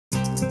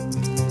We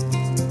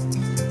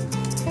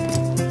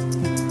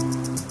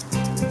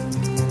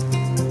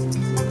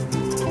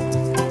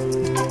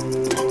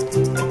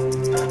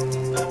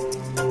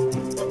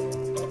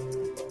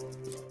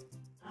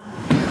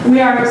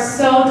are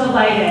so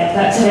delighted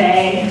that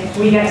today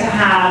we get to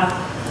have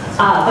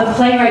the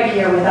playwright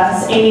here with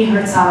us. Amy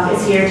Herzog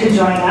is here to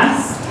join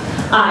us,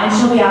 and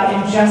she'll be out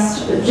in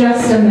just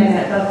a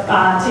minute.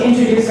 But to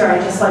introduce her,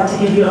 I'd just like to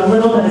give you a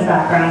little bit of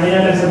background. I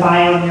know there's a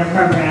bio in your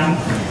program,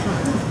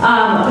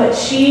 but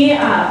she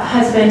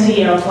has been to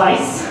Yale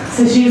twice,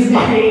 so she's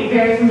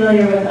very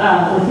familiar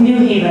with New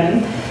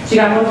Haven. She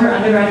got both her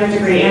undergraduate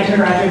degree and her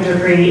graduate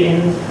degree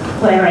in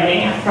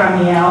playwriting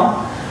from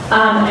Yale.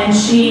 And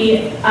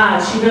she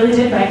really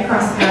did bike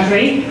across the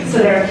country, so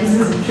there are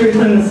pieces of truth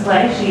in this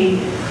play. She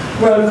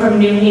rode from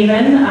New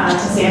Haven to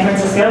San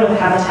Francisco with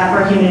Habitat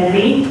for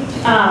Humanity.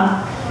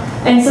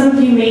 And some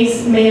of you may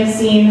have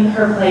seen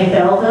her play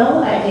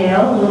Belleville at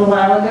Yale a little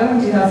while ago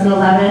in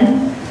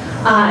 2011.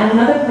 And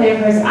another play of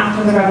hers,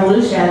 After the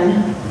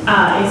Revolution,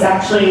 is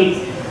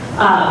actually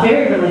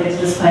very related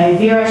to this play.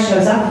 Vera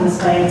shows up in this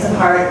play. It's a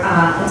part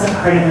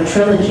of a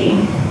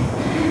trilogy.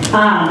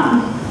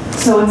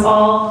 So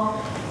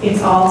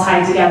it's all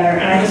tied together.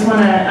 And I just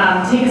want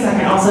to take a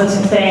second also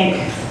to thank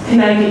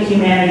Connecticut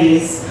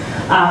Humanities,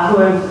 who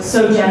have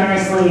so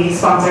generously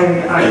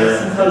sponsored our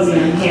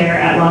symposium here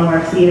at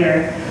Longworth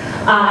Theater.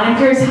 And I'm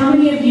curious, how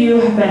many of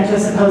you have been to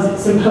a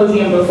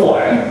symposium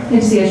before? I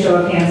can see a show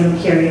of hands, I'm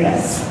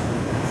curious.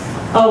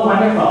 Oh,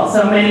 wonderful.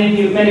 So many of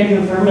you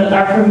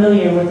are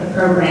familiar with the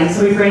program.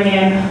 So we bring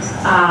in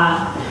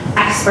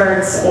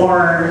experts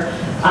or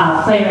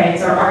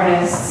playwrights or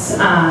artists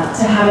to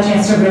have a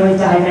chance to really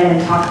dive in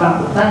and talk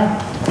about the play.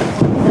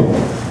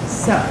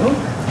 So,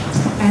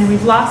 and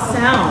we've lost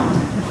sound,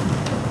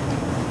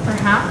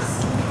 perhaps.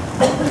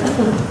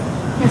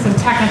 There's some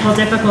technical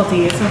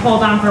difficulties, so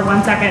hold on for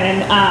 1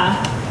 second,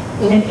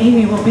 and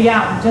Amy will be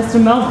out in just a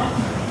moment.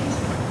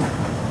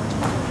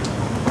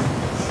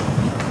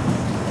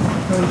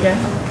 Are we good?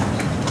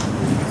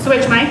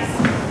 Switch mics.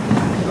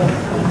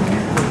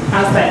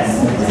 How's this?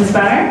 Is this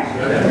better?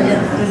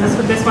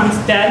 Is this one's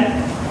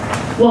dead?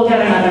 We'll get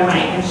another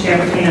mic and share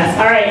between us.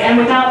 All right, and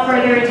without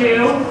further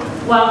ado,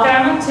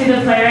 welcome to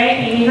the playwright,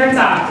 Amy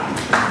Herzog.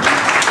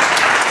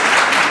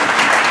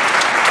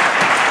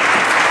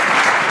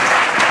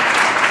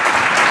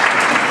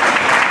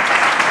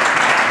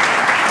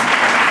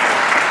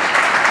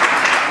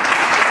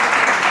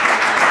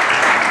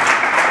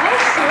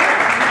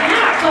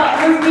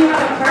 We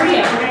have a party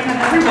up. We're going to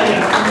have everybody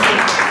up on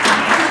stage.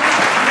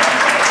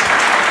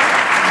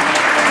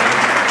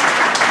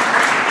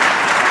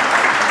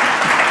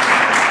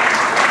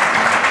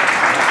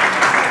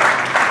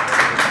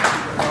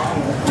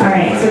 All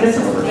right, so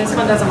this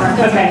one doesn't work.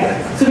 Okay,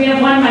 so we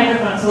have one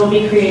microphone, so we'll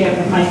be creative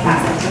with mic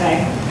passing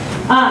today.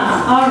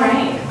 All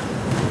right.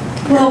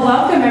 Well,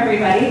 welcome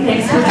everybody.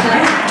 Thanks for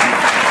joining us.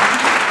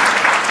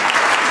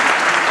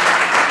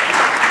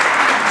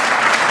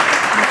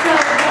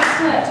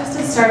 Just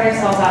to start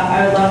ourselves off,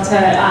 I would love to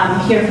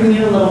hear from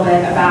you a little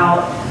bit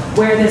about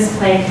where this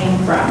play came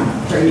from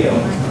for you.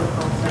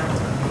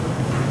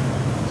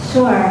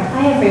 Sure.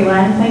 Hi,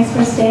 everyone. Thanks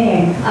for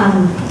staying.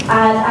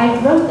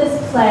 I wrote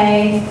this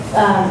play.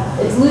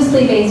 It's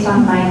loosely based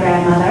on my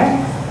grandmother,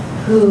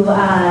 who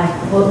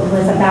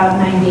was about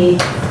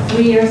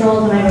 93 years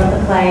old when I wrote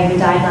the play, who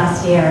died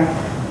last year.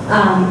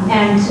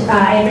 And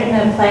I had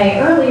written a play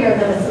earlier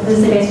that was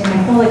loosely based on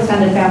my whole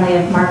extended family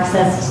of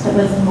Marxists that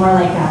was more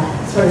like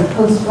a sort of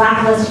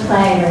post-blacklist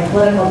play, or a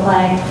political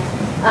play.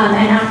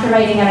 And after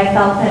writing it, I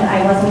felt that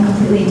I wasn't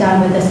completely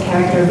done with this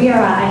character, Vera,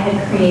 I had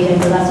created,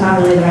 but that's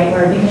not really the right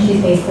word because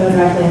she's based so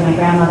directly on my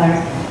grandmother,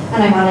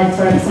 and I wanted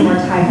sort of some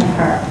more time with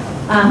her.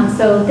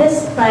 So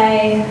this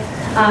play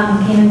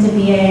came into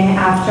being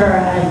after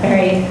a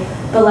very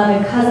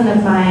beloved cousin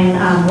of mine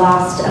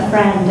lost a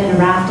friend in a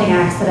rafting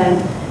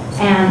accident.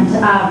 And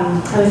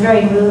I was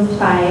very moved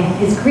by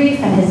his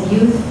grief and his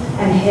youth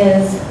and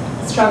his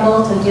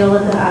struggle to deal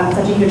with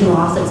such a huge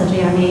loss at such a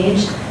young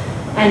age.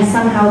 And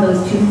somehow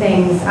those two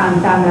things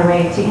found their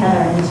way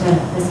together into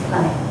this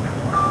play.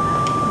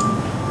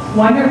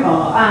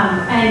 Wonderful.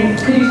 And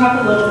could you talk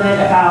a little bit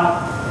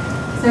about,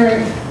 is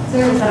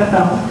that a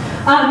phone?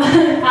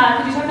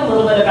 Could you talk a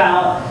little bit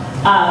about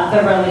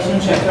the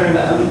relationship, sort of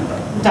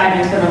dive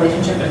into the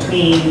relationship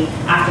between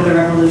After the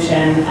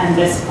Revolution and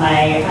this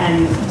play,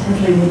 and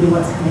potentially maybe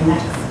what's coming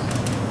next?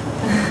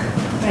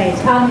 Right.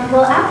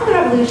 Well, After the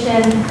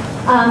Revolution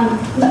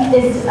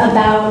is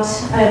about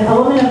a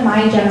woman of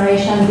my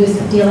generation who's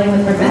dealing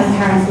with her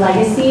grandparents'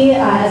 legacy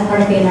as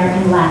part of the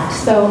American left.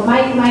 So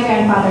my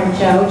grandfather,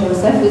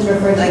 Joseph, who's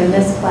referred to in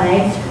this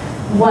play,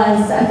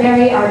 was a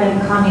very ardent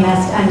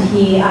communist, and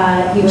he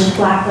was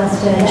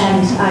blacklisted,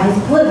 and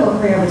his political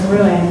career was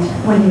ruined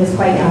when he was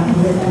quite young.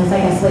 He was in his, I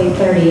guess, late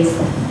 30s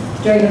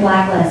during the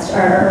blacklist,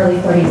 or early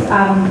 40s.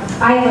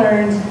 I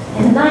learned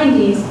in the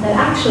 90s that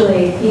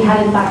actually he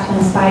had in fact been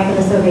a spy for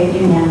the Soviet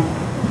Union.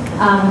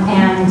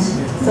 And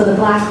so the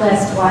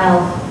blacklist, while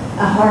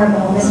a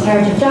horrible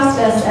miscarriage of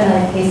justice and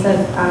a case of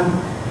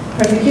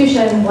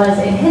persecution was,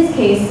 in his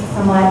case,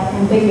 somewhat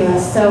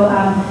ambiguous. So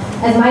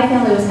as my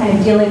family was kind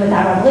of dealing with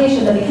that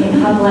revelation that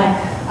became public,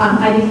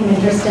 I became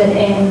interested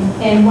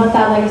in what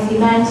that legacy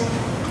meant,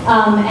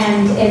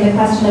 and in the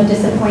question of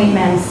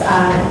disappointments,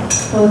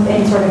 both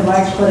in sort of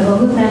large political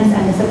movements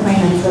and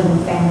disappointments within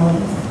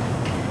families.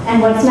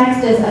 And what's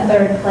next is a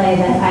third play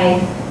that I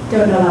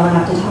don't know well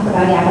enough to talk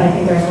about yet, but I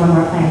think there's one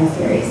more play in the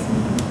series.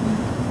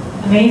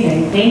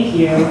 Amazing, thank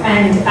you.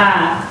 And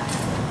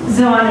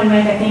Zoaunne and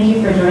Micah, thank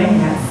you for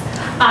joining us.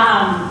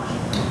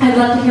 I'd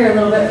love to hear a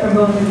little bit from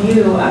both of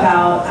you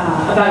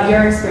about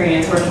your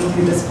experience working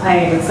through this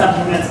play with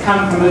something that's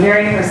come from a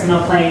very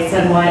personal place,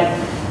 and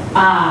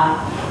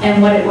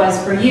what it was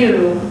for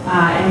you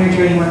in your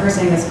journey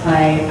rehearsing this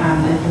play,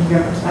 and from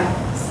your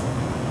perspectives.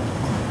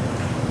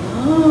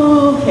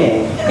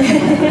 Okay.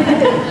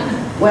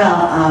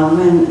 Well,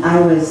 when I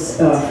was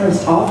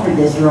first offered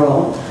this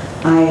role,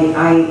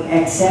 I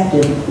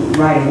accepted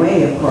right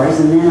away, of course,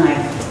 and then I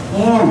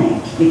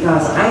panicked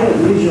because I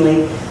don't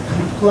usually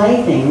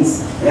play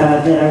things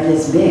that are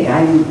this big.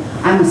 I'm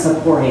a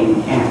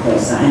supporting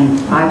actress, and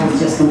I was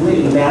just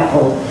completely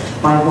baffled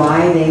by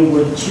why they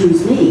would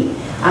choose me.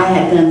 I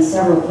had done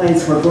several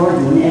plays for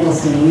Gordon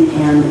Edelstein,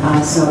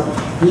 and so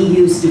he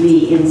used to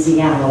be in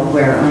Seattle,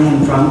 where I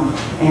am from,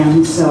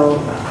 and so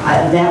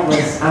that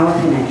was our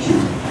connection.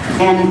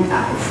 And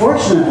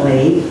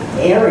fortunately,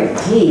 Eric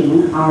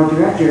King, our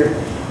director,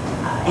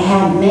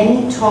 had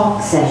many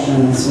talk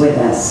sessions with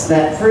us.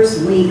 That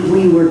first week,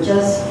 we were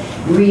just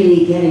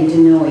really getting to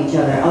know each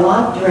other. A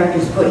lot of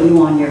directors put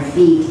you on your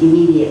feet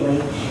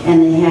immediately,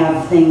 and they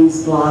have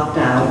things blocked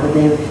out, but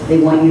they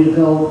want you to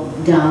go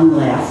down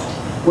left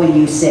when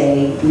you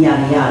say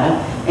yada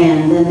yada,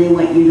 and then they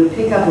want you to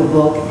pick up a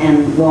book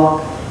and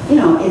walk. You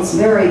know, it's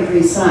very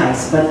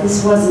precise, but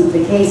this wasn't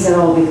the case at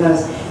all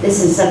because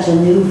this is such a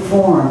new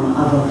form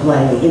of a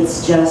play.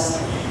 It's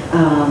just,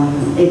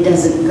 it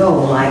doesn't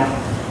go like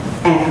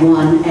Act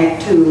 1,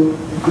 Act 2,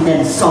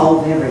 then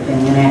solve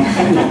everything in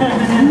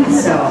Act 3.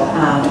 So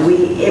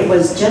it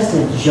was just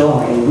a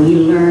joy. We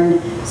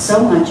learned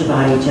so much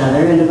about each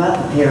other and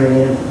about the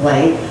period of the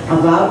play,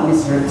 about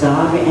Miss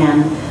Herzog,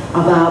 and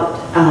about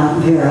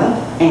Vera,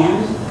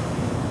 and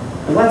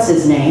what's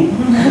his name?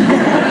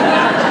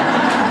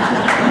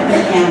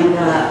 And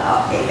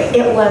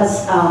it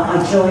was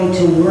a joy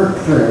to work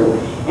through.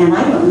 And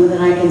I don't know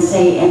that I can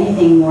say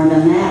anything more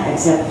than that,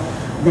 except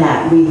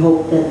that we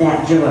hope that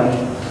that joy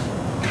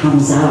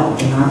comes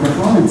out in our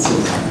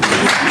performances.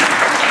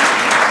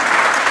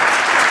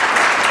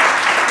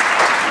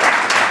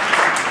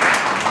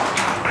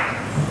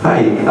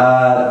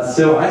 Hi,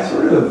 so I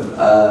sort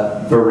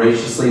of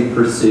voraciously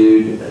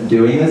pursued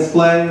doing this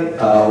play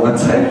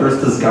once I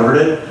first discovered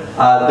it.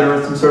 There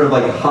were some sort of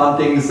like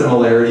haunting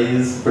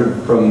similarities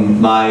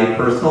from my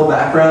personal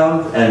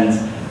background, and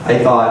I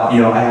thought,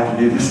 you know, I have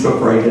to do this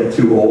before I get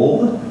too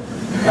old.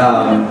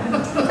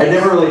 I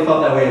never really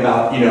felt that way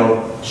about, you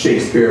know,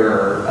 Shakespeare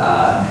or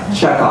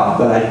Chekhov,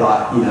 but I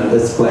thought, you know,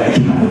 this play I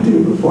gotta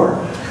do before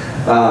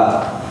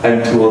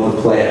I'm too old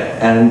to play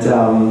it. And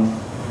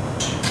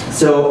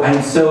so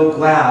I'm so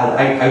glad,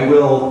 I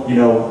will, you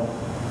know,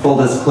 full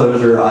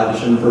disclosure,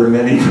 audition for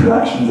many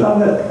productions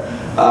of it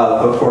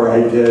before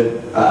I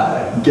did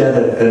get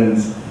it, and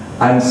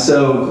I'm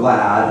so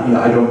glad, you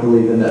know, I don't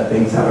believe in that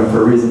things happen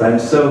for a reason, but I'm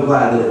so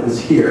glad that it was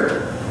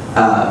here.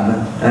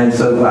 And I'm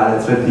so glad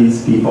it's with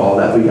these people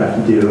that we got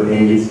to do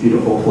Amy's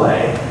beautiful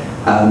play.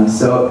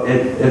 So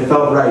it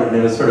felt right, and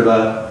it was sort of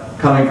a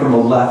coming from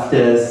a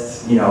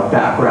leftist, you know,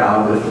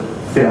 background with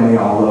family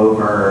all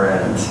over,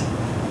 and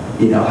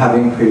you know,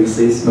 having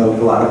previously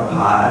smoked a lot of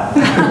pot.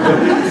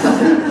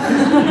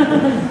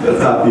 That's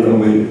not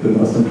the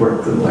most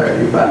important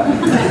similarity, but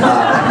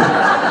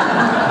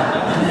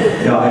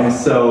you know, I'm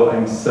so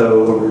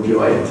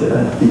overjoyed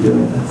to be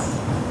doing this.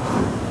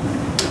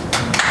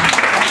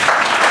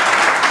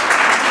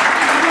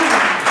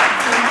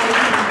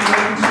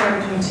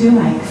 Two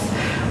mics.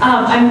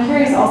 I'm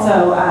curious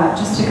also,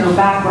 just to go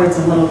backwards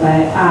a little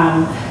bit,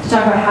 to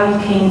talk about how you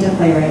came to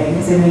playwriting,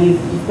 because I know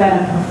you've been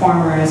a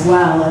performer as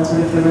well, and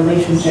sort of the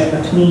relationship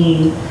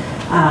between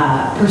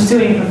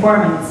pursuing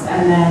performance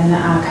and then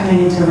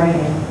coming into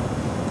writing.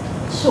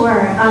 Sure,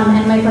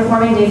 and my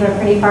performing days are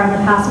pretty far in the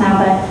past now,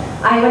 but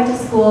I went to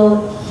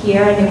school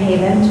here in New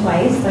Haven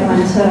twice. I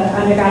went to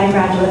undergrad and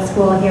graduate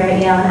school here at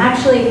Yale, and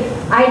actually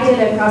I did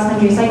a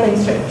cross-country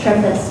cycling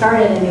trip that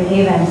started in New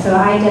Haven, so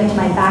I dipped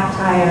my back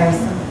tires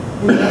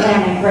in the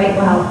Atlantic right,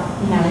 well,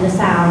 you know, in the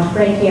Sound,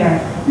 right here,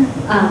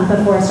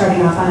 before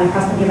starting off on a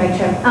cross-country bike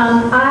trip.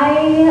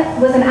 I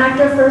was an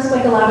actor first,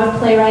 like a lot of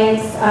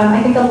playwrights.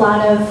 I think a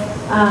lot of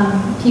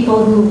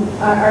people who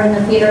are in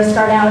the theater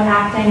start out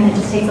acting, and it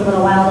just takes a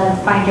little while to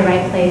find your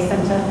right place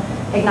and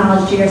to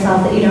acknowledge to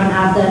yourself that you don't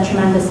have the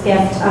tremendous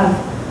gift of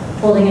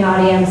holding an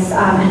audience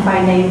and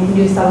finding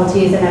new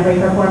subtleties in every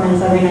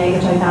performance every night,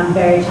 which I found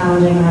very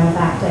challenging when I was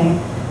acting.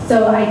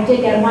 So I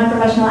did get one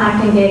professional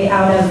acting gig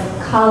out of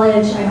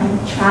college. I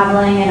went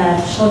traveling in a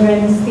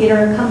children's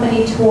theater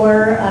company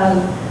tour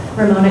of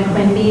Ramona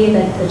Quimby,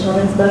 the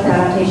children's book,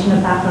 adaptation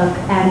of that book.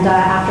 And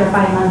after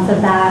 5 months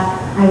of that,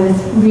 I was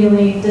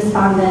really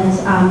despondent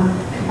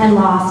and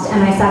lost.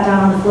 And I sat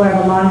down on the floor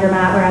of a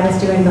laundromat where I was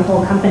doing the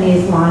whole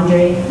company's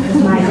laundry. It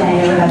was my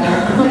day or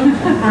whatever.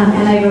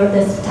 And I wrote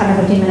this 10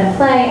 or 15-minute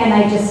play, and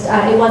I just,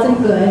 it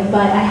wasn't good,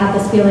 but I had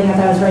this feeling as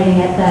I was writing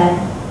it that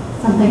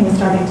something was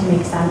starting to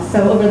make sense.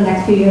 So over the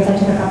next few years, I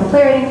took a couple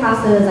playwriting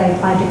classes, I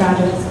applied to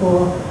graduate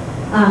school,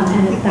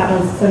 and that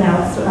was, so now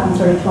it's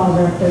sort of 12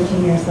 or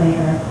 13 years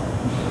later.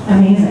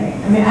 Amazing.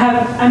 I mean,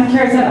 I'm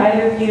curious, have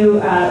either of you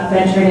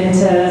ventured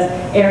into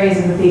areas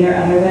of the theater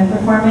other than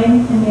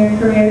performing in your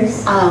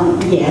careers?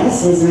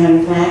 Yes, as a matter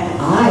of fact,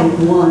 I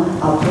won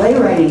a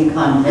playwriting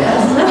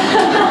contest.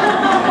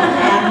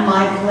 And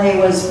my play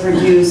was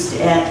produced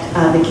at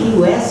the Key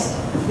West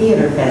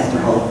Theater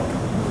Festival.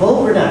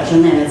 Full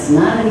production, and it's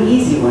not an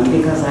easy one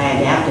because I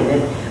adapted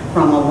it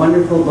from a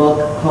wonderful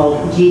book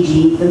called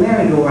Gigi the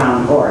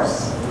Merry-Go-Round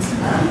Horse.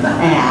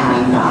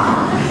 And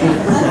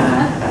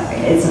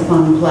it's a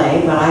fun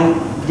play, but I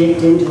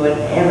dipped into it.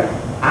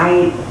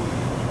 I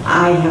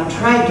have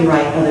tried to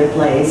write other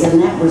plays,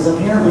 and that was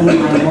apparently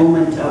my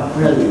moment of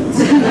brilliance.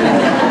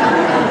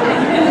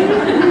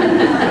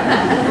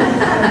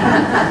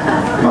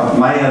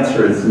 My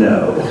answer is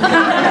no.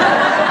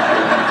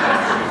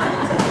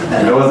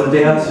 And I was a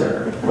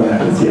dancer when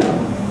I was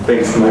young,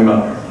 thanks to my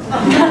mother.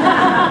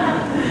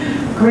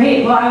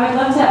 Great. Well, I would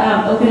love to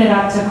open it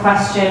up to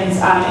questions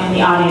in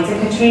the audience.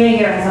 And Katrina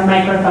here has a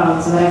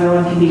microphone so that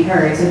everyone can be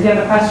heard. So if you have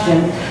a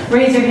question,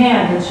 raise your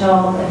hand and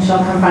she'll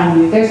come find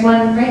you. There's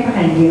one right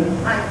behind you.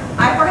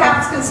 I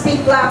perhaps can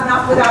speak loud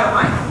enough without a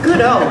mic.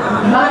 Good old.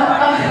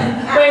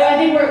 Wait, I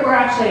think we're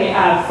actually,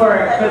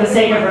 for the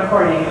sake of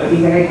recording, it would be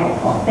very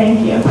helpful.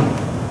 Thank you.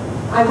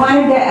 I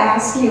wanted to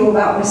ask you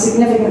about the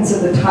significance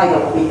of the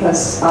title,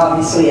 because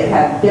obviously it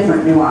had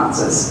different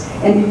nuances.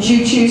 And did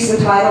you choose the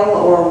title,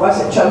 or was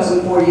it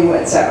chosen for you,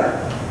 etc.?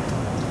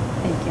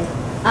 Thank you.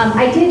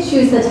 I did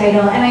choose the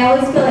title, and I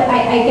always feel like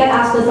I get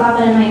asked this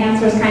often, and my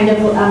answer is kind of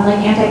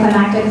like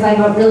anticlimactic, because I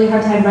have a really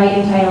hard time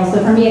writing titles.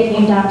 So for me, it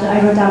came down to, I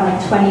wrote down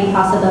like 20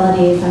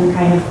 possibilities and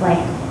kind of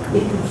like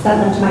sent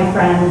them to my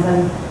friends.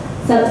 And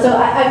so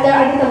I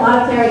think a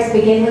lot of playwrights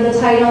begin with a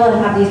title and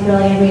have these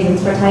brilliant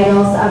reasons for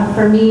titles.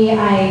 For me, as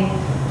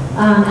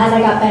I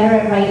got better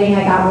at writing,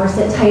 I got worse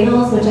at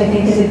titles, which I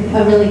think is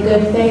a really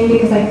good thing,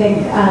 because I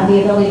think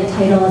the ability to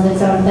title is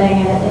its own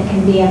thing, and it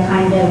can be a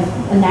kind of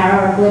a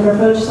narrower, glib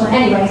approach. So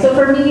anyway, so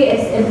for me,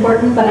 it's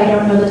important, but I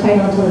don't know the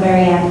title until the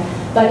very end.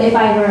 But if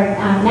I were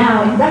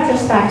now, in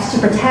retrospect, to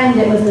pretend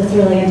it was this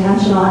really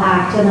intentional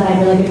act and that I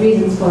had really good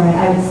reasons for it,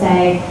 I would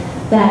say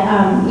that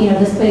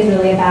this play is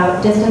really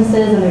about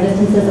distances, and there are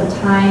distances of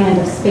time and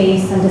of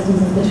space and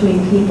distances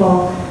between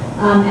people.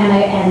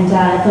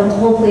 The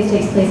whole place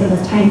takes place in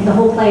this tiny. The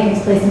whole play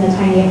takes place in a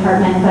tiny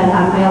apartment, but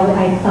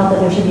I felt that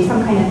there should be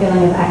some kind of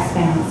feeling of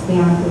expanse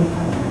beyond the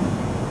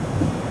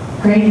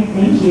apartment. Great,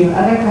 thank you.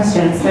 Other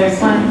questions?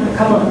 There's a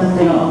couple in the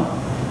middle.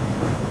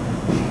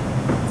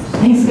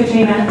 Thanks,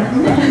 Katrina.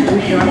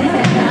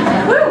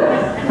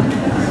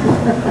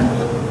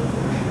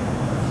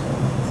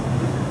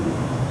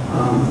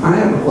 I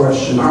have a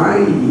question. I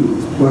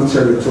once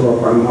heard a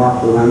talk by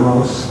Mark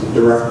Lemos, the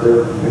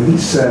director, and he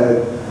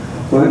said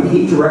when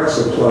he directs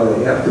a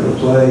play, after the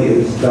play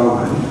is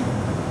done,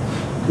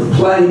 the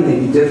play may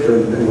be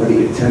different than what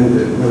he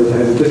intended. In other words, it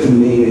has a different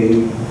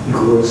meaning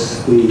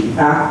because the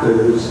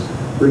actors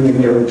bring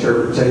in their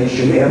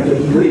interpretation after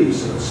he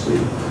leaves, so to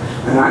speak.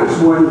 And I was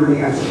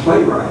wondering, as a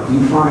playwright, do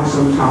you find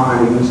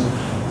sometimes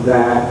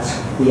that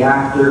the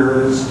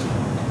actors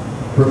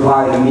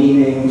provide a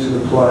meaning to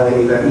the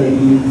play that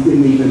maybe you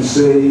didn't even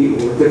see,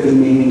 or a different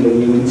meaning than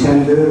you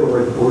intended,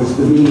 or is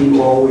the meaning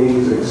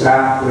always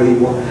exactly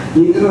what?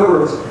 In other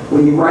words,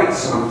 when you write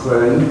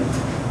something,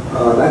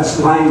 that's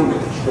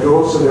language, but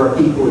also there are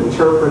people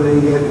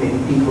interpreting it, maybe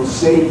people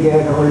saying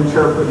it or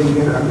interpreting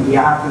it, I mean the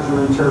actors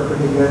are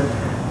interpreting it.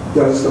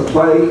 Does the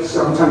play,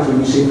 sometimes when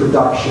you see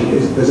production,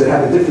 does it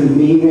have a different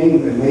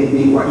meaning than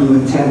maybe what you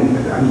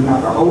intended? I mean,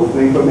 not the whole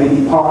thing, but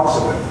maybe parts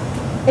of it.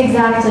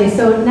 Exactly.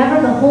 So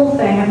never the whole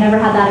thing. I've never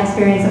had that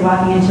experience of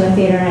walking into a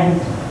theater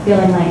and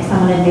feeling like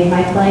someone had made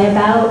my play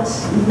about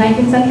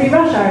 19th century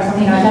Russia or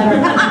something. I've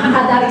never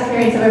had that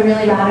experience of a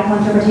really radical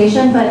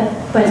interpretation. But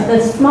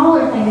the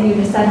smaller thing that you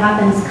just said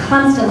happens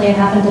constantly. It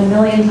happened a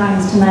million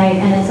times tonight,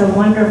 and it's a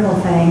wonderful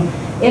thing.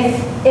 If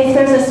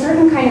there's a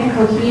certain kind of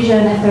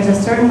cohesion, if there's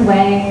a certain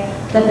way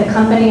that the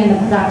company and the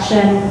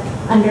production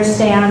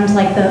understand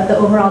like the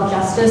overall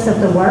justice of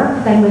the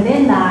work, then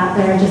within that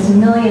there are just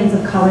millions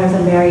of colors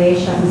and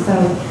variations. So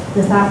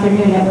this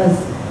afternoon it was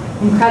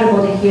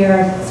incredible to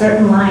hear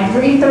certain lines,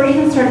 or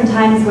even certain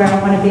times where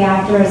one of the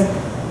actors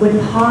would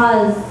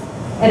pause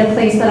at a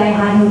place that I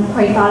hadn't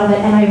quite thought of it,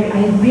 and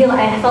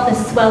I felt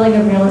this swelling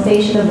of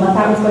realization of what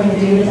that was going to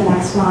do to the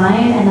next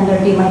line, and then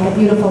there'd be like a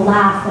beautiful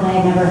laugh that I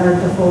had never heard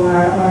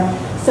before,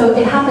 so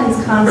it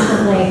happens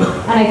constantly.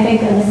 And I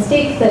think a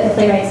mistake that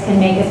playwrights can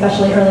make,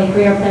 especially early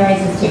career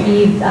playwrights, is to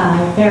be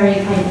very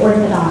kind of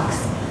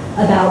orthodox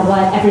about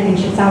what everything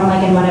should sound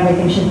like and what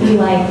everything should be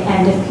like.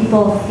 And if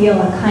people feel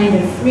a kind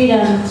of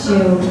freedom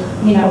to,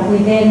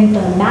 within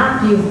the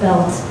map you've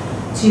built,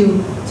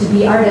 to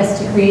be artists,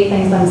 to create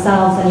things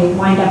themselves, then you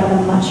wind up with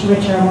a much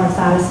richer, more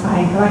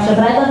satisfying collection.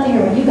 But I'd love to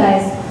hear what you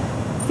guys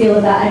feel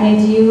of that. I mean,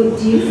 do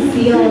you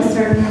feel a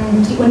certain,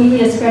 when you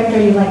read a script, are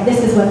you like,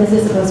 this is what this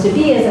is supposed to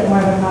be? Is it more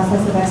of a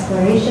process of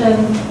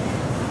exploration?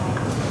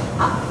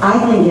 I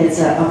think it's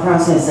a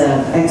process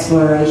of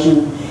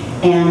exploration,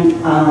 and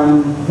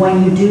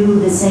when you do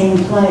the same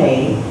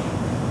play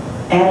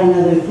at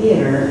another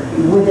theater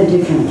with a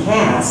different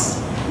cast,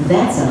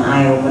 that's an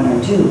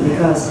eye-opener too,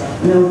 because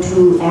no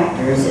two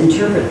actors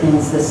interpret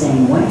things the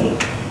same way.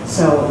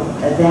 So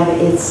that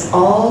it's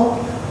all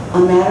a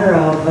matter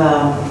of,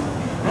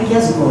 I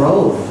guess,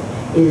 growth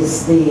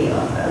is the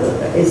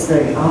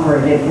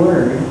operative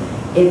word.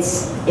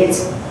 It's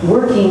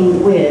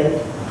working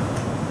with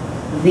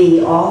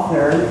the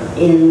author,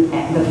 in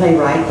the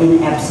playwright, in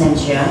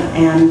absentia,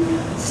 and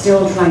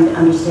still trying to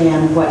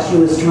understand what she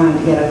was trying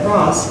to get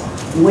across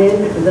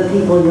with the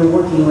people you're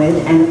working with,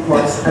 and of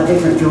course a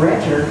different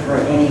director for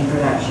any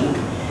production.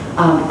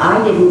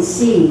 I didn't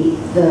see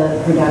the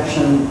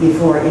production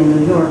before in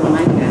New York.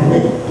 Micah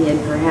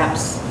did.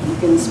 Perhaps you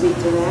can speak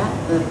to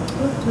that.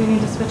 Do we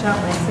need to switch out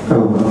mics?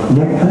 Oh,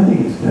 yeah, I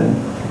think it's good.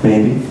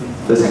 Maybe.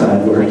 This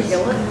side works.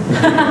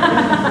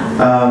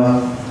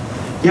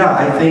 Yeah,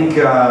 I think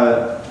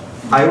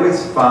I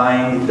always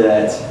find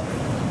that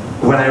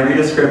when I read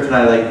a script and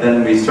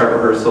then we start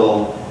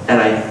rehearsal and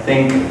I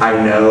think I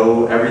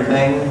know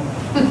everything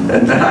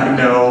and then I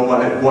know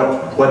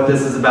what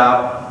this is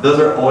about, those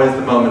are always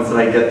the moments that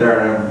I get there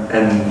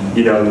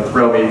and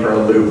throw me for a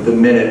loop the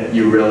minute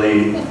you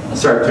really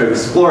start to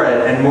explore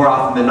it. And more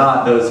often than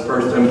not, those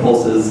first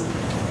impulses,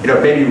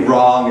 maybe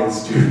wrong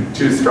is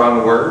too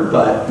strong a word,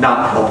 but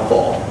not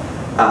helpful.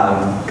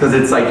 Because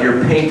it's like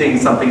you're painting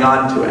something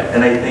onto it.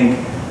 And I think,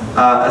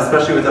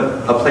 especially with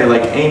a play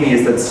like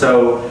Amy's that's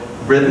so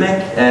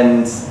rhythmic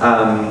and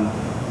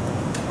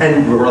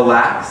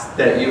relaxed,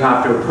 that you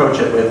have to approach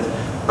it with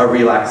a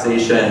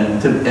relaxation,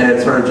 and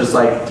it sort of just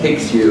like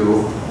takes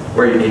you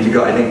where you need to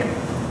go. I think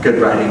good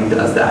writing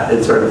does that.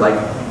 It's sort of like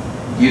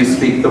you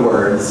speak the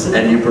words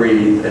and you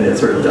breathe, and it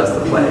sort of does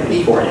the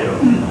play for you.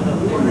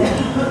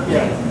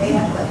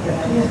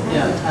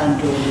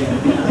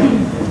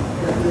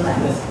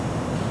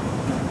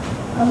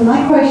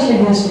 My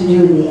question has to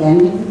do with the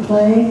end of the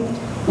play,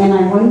 and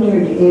I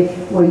wondered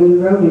if, when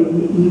you wrote it,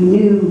 you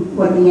knew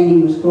what the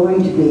ending was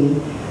going to be,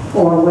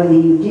 or whether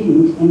you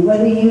didn't, and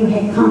whether you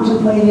had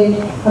contemplated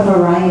a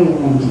variety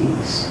of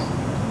endings.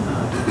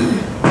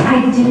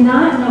 I did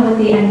not know what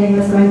the ending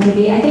was going to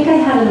be. I think I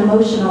had an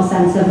emotional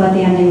sense of what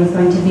the ending was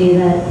going to be,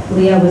 that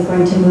Leo was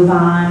going to move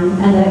on,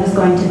 and that it was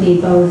going to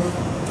be both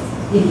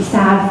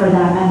sad for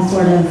them and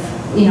sort of,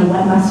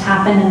 what must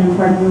happen, an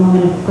important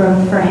moment of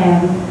growth for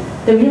him.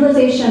 The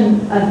realization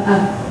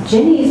of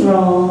Ginny's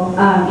role,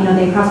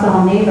 the across the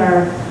hall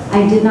neighbor,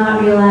 I did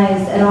not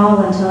realize at all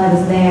until I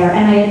was there.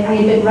 And I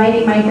had been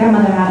writing, my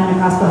grandmother had an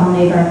across the hall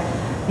neighbor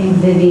named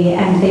Vivi,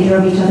 and they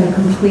drove each other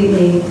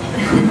completely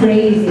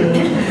crazy.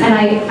 And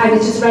I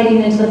was just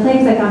writing into the play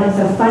because I found it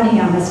so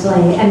funny,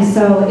 honestly. And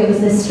so it was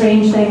this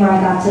strange thing where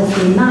I got to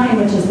scene 9,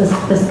 which is the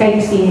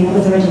Skype scene. It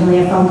was originally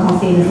a phone call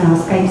scene, it's now a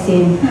Skype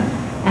scene.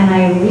 And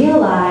I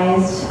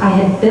realized I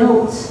had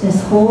built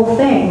this whole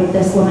thing with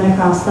this woman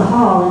across the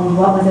hall, and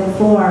what was it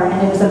for?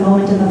 And it was a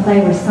moment in the play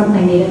where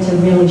something needed to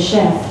really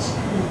shift.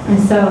 And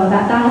so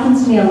that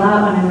happens to me a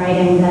lot when I'm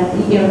writing, that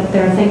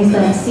there are things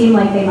that seem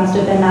like they must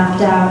have been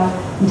mapped out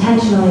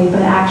intentionally,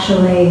 but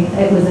actually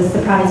it was a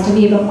surprise to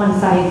me. But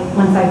once I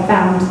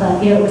found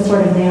that it was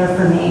sort of there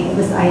for me,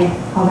 I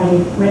had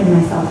already written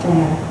myself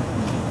there.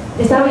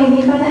 Is that what you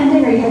mean by the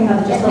ending, or are you talking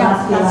about just the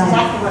last few lines? That's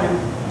exactly what I'm.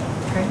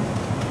 Great.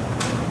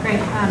 In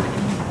the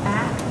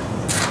back.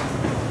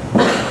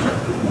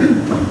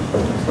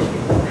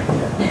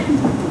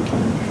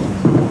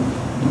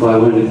 Well, I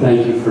wanted to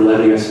thank you for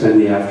letting us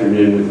spend the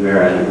afternoon with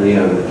Vera and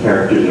Leo. The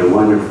characters are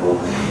wonderful.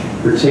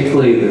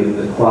 Particularly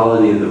the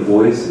quality of the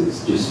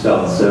voices just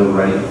felt so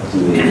right to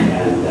me.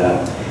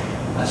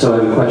 And so I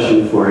have a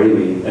question for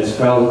Amy. As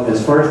far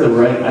as the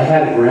writing, I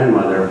had a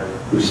grandmother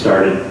who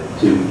started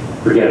to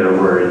forget her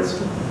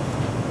words.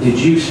 Did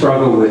you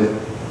struggle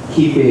with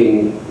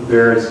keeping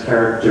Vera's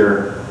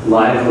character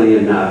lively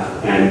enough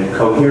and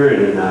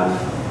coherent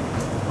enough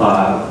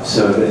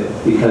so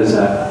that, because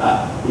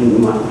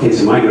in the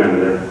case of my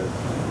grandmother,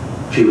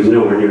 she was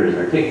nowhere near as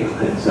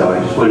articulate, so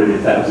I just wondered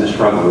if that was a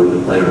struggle in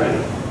the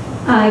playwriting.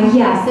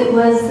 Yes, that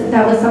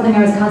was something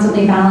I was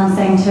constantly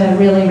balancing, to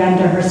really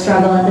render her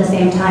struggle at the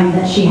same time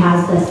that she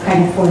has this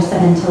kind of force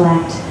of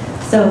intellect.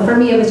 So for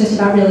me, it was just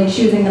about really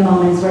choosing the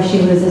moments where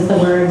she loses the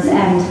words.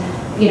 And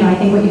I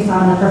think what you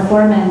saw in the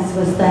performance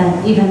was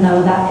that even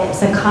though that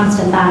it's a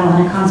constant battle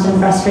and a constant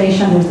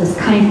frustration, there's this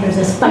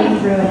fight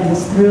through it and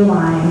this through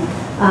line,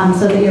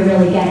 so that you're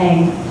really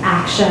getting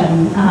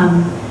action,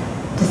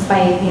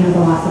 despite the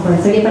loss of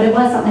words. So, but it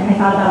was something I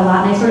thought about a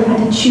lot, and I sort of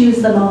had to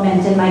choose the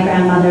moment in my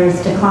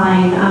grandmother's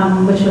decline,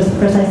 which was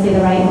precisely the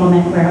right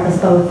moment where it was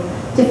both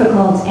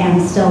difficult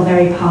and still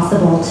very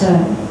possible to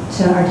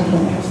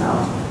articulate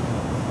herself.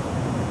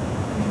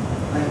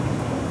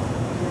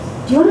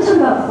 Do you want to talk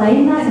about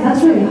playing that? 'Cause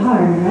that's really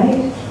hard,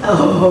 right?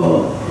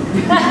 Oh.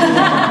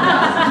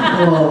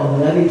 Oh,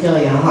 let me tell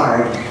you,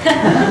 hard.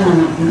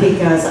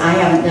 Because I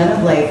haven't done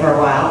a play for a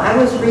while. I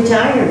was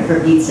retired, for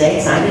Pete's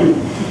sakes. I didn't.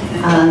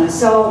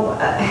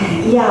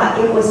 Yeah,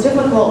 it was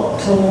difficult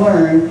to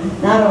learn,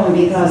 not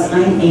only because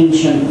I'm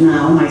ancient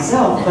now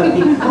myself, but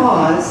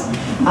because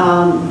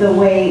the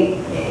way,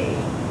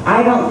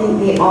 I don't think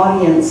the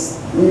audience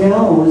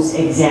knows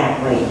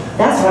exactly.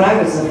 That's what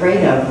I was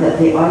afraid of, that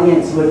the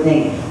audience would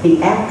think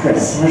the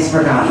actress has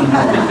forgotten her.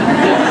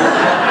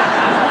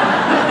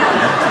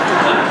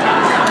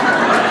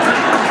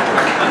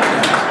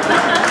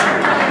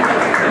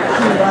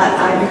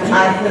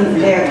 I think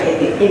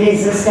it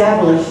is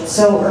established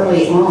so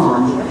early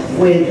on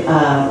with,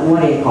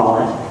 what do you call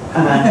it?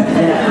 That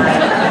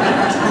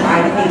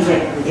I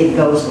think it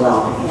goes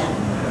well.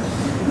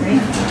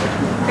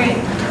 Great.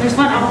 There's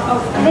one.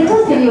 It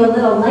does give you a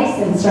little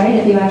license, right?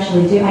 If you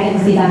actually do. I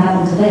didn't see that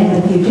happen today,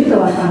 but if you do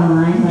go up on a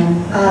line,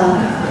 then.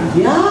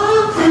 Yeah,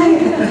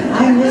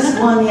 I missed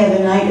one the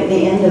other night at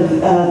the end of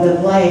the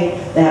play.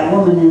 That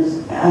woman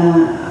is,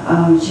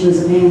 she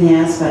was a pain in the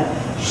ass, but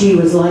she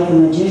was like a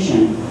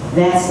magician.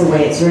 That's the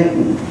way it's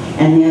written.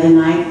 And the other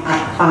night,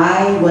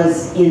 I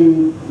was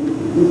in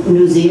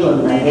New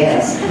Zealand, I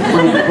guess.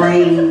 My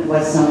brain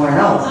was somewhere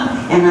else.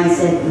 And I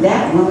said,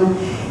 that woman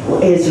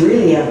is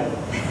really a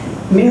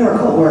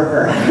miracle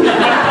worker. I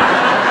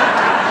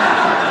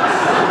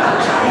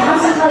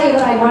have to tell you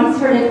that I once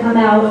heard it come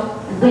out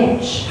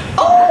witch.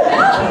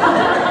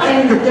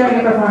 During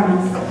a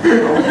performance.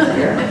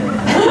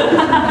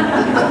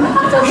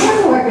 So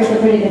miracle worker is a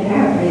pretty good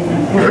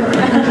paraphrasing.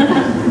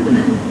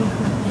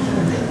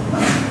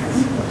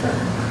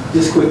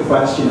 Just a quick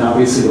question.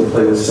 Obviously, the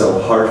play was so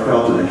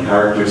heartfelt and the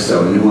characters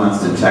so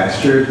nuanced and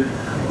textured.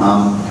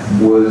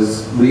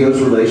 Was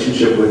Leo's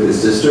relationship with his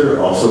sister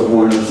also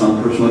born of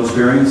some personal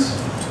experience?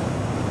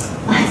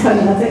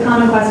 That's a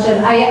common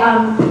question.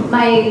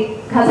 My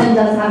cousin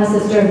does have a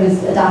sister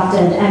who's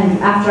adopted, and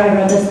after I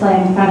wrote this play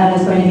and found out it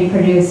was going to be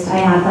produced, I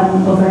had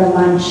them over to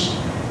lunch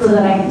so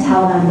that I could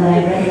tell them that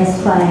I'd written this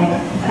play.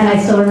 And I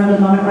still remember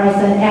the moment where I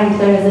said, and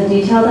there is a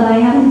detail that I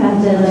have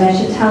invented that I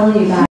should tell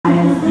you guys,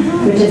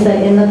 which is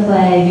that in the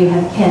play you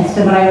have kissed.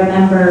 And what I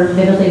remember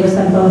vividly was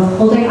them both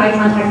holding eye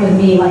contact with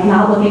me, like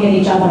not looking at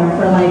each other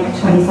for like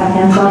 20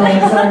 seconds while they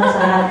observed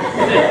that.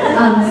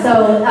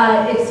 So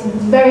it's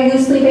very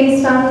loosely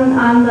based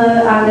on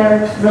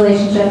their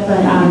relationship,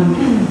 but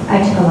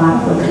I took a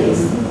lot of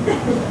liberties.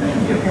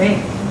 Great.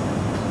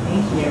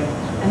 Thank you.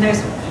 And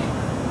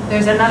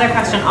there's another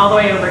question all the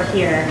way over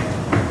here.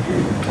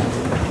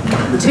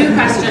 Two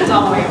questions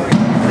all the way over here.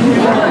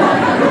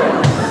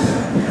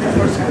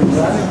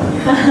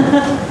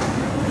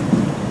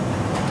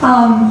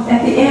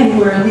 At the end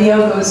where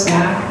Leo goes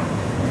back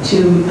to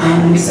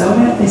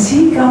Minnesota, is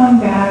he going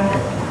back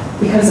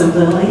because of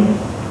Lily?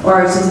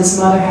 Or does his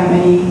mother have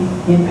any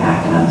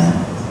impact on that?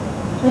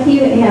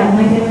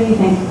 Micah, what do you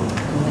think?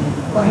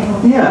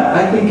 Yeah,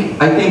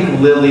 I think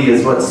Lily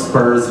is what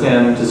spurs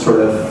him to sort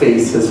of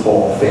face his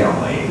whole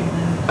family.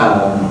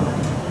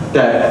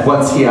 That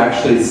once he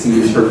actually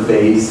sees her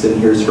face and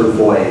hears her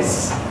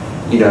voice,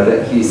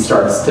 that he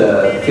starts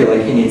to feel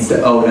like he needs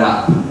to own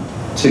up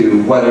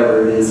to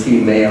whatever it is he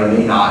may or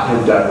may not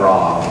have done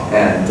wrong,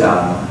 and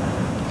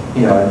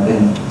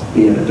and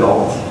be an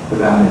adult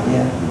about it.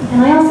 Yeah.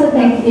 And I also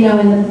think, in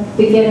the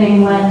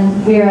beginning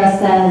when Vera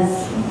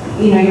says,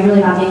 you're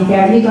really not being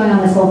fair, he's going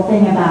on this whole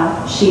thing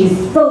about she's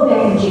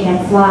phobic and she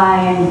can't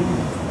fly, and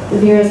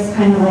Vera's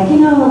kind of like, a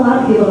lot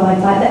of people don't like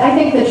fly. I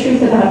think the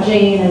truth about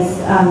Jane is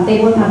they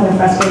both have their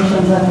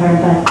frustrations with her,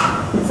 but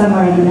it's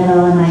somewhere in the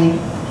middle, and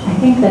I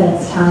think that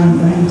it's time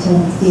for him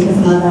to see his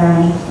mother.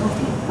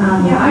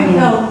 And I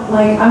felt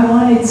like I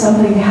wanted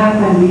something to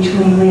happen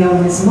between Leo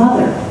and his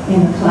mother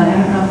in the play. I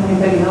don't know if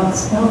anybody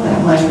else felt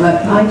that way,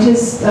 but I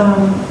just,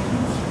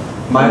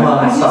 my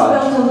mom saw it.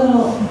 felt a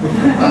little.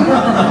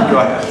 Go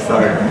ahead,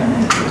 sorry.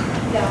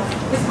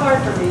 Yeah, it's hard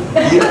for me.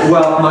 Yeah,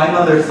 well, my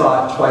mother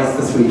saw it twice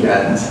this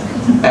weekend,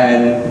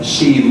 and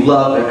she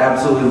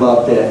absolutely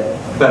loved it,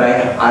 but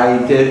I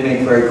did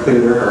make very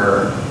clear to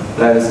her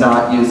that I was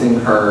not using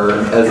her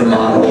as a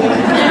model.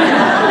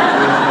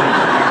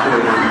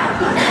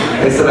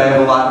 I said I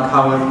have a lot in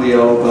common with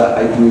Leo, but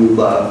I do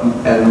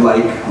love and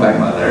like my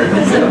mother.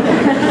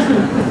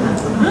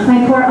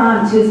 My poor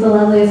aunt, who's the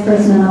loveliest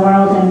person in the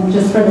world, and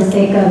just for the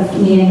sake of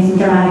needing some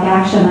dramatic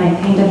action, I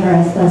painted her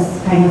as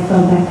this kind of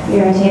phobic,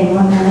 irritating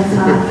woman.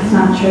 It's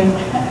not true.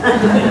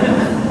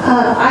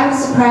 I was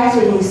surprised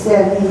when you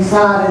said you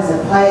saw it as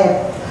a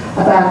play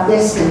about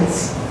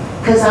distance,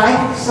 because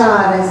I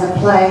saw it as a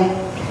play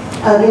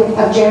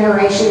of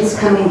generations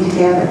coming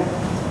together,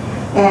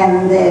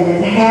 and that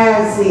it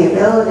has the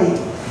ability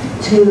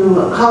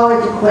to call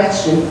into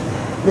question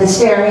the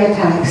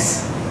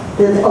stereotypes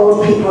that the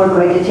old people are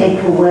going to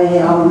take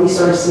away all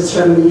resources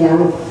from the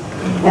young,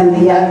 and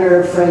the young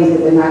are afraid that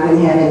they're not going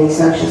to have any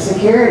social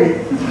security,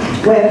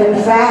 when in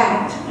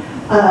fact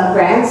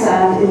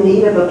grandson in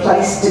need of a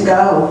place to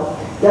go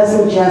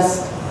doesn't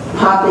just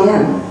pop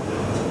in.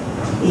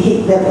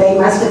 That they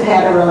must have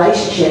had a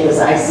relationship as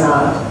I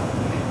saw it.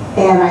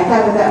 And I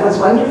thought that was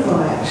wonderful,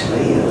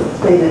 actually.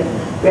 It made a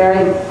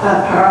very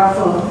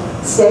powerful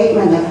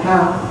statement of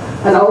how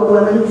an old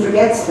woman who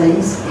forgets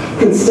things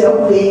can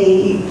still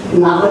be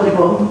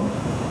knowledgeable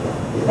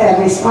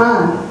and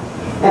respond.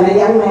 And a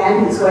young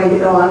man who's going to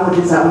go on with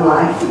his own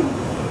life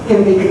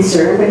can be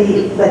concerned, but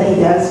he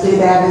does do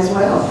that as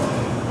well.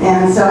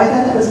 And so I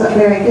thought that was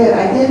very good.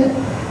 I did,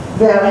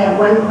 though, have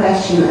one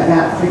question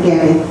about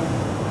forgetting.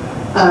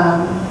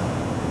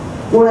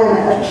 When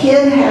a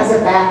kid has a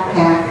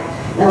backpack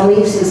and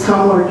leaves his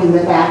homework in the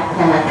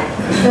backpack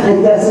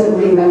and doesn't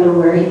remember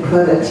where he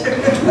put it,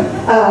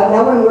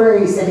 no one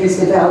worries that he's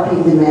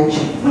developing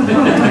dementia.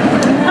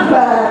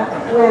 But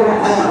when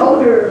an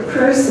older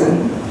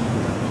person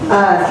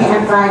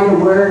can't find a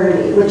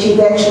word, which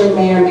eventually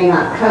may or may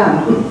not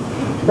come,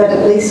 but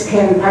at least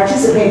can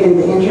participate in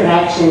the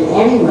interaction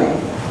anyway,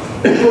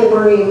 people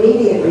worry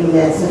immediately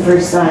that's the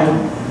first sign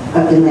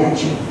of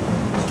dementia.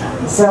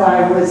 So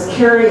I was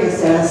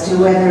curious as to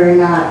whether or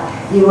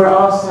not you were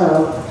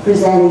also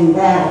presenting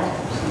that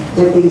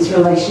these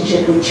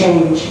relationships would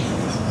change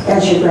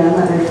as your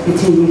grandmother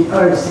continued,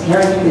 or as the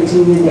character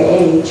continued to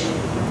age,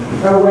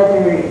 or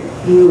whether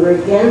you were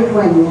again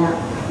pointing out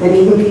that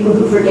even people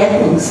who forget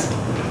things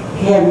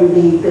can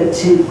be good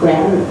to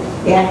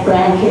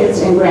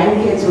grandkids, and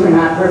grandkids who are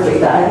not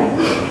perfect either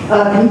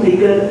can be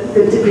good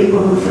to people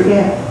who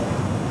forget.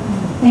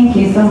 Thank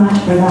you so much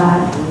for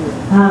that.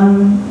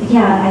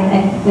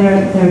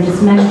 There are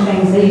just many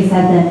things that you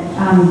said that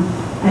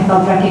I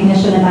felt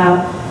recognition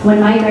about. When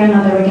my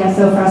grandmother would get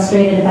so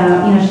frustrated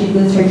about, she'd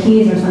lose her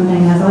keys or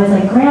something, I was always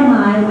like,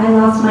 Grandma, I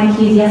lost my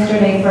keys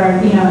yesterday for,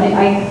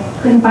 I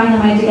couldn't find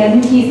them, I had to get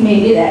new keys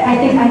made. I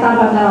think I thought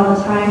about that all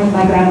the time with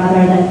my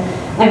grandmother, that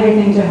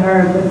everything to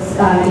her was,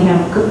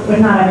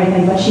 not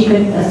everything, but she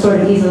could sort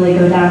of easily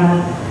go down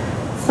a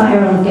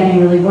spiral of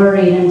getting really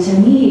worried. And to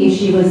me,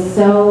 she was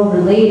so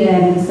related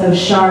and so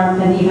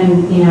sharp, and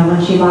even,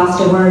 when she lost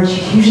a word,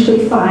 she'd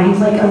usually find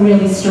like a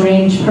really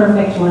strange,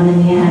 perfect one in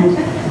the end.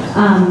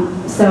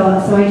 So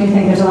I do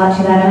think there's a lot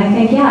to that. And I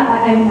think,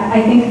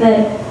 I think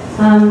that,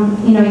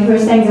 you were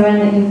saying, Zoaunne,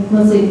 that you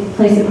mostly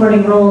play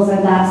supporting roles,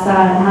 and that's,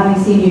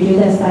 having seen you do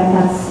this,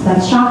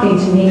 that's shocking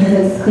to me, because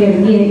it's clear to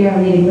me that you're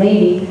a leading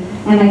lady.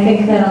 And I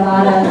think that a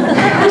lot of...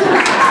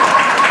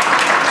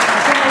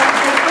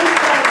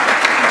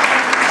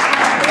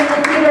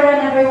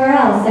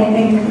 I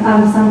think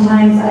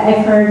sometimes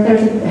I've heard,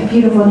 there's a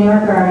beautiful New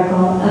Yorker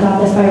article about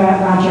this by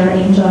Roger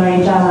Angel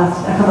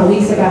a couple of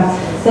weeks ago,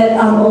 that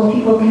old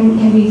people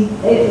can be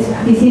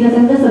seen as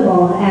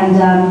invisible. And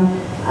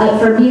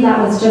for me, that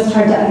was just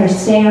hard to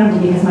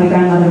understand, because my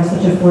grandmother was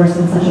such a force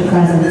and such a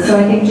presence. So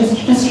I think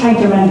just trying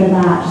to render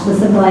that, just the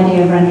simple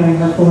idea of rendering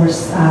her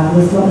force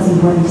was what was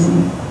important to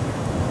me.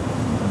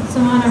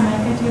 Zoaunne or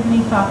Micah, do you have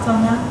any thoughts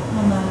on that?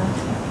 On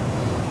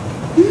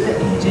the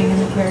aging and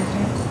the character?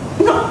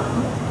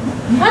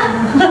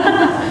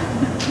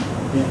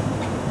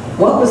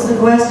 What was the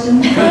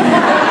question? Can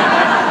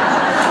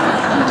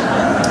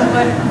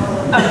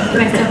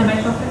I steal the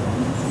microphone?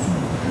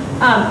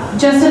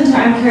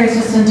 I'm curious,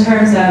 just in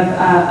terms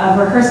of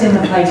rehearsing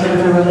the play, sort of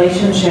the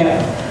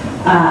relationship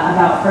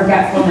about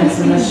forgetfulness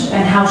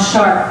and how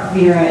sharp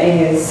Vera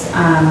is,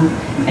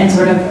 and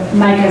sort of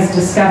Micah's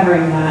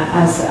discovering that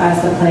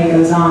as the play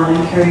goes on.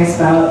 I'm curious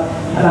about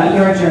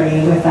your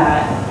journey with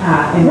that.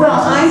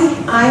 Well,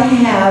 I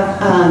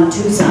have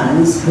two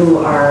sons who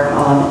are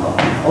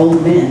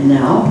old men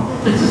now,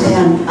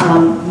 and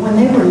when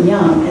they were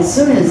young, as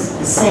soon as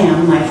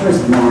Sam, my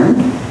firstborn,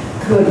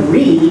 could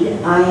read,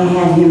 I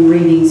had him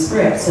reading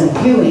scripts and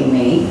cueing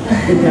me,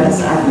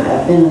 because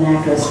I've been an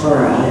actress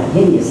for a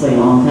hideously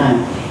long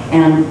time.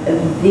 And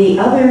the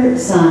other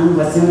son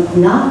was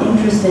not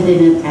interested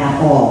in it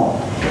at all.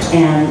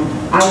 And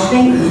I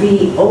think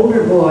the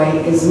older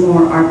boy is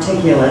more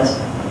articulate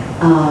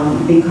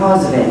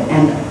because of it,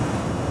 and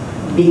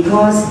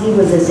because he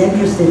was as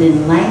interested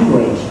in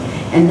language.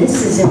 And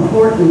this is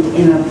important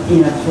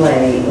in a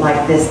play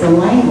like this. The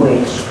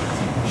language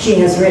she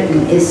has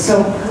written is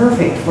so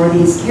perfect for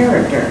these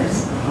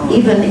characters.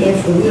 Even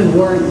if we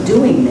weren't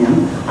doing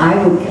them, I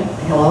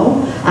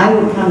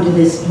would come to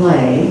this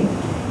play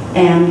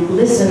and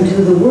listen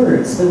to the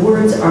words. The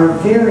words are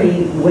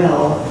very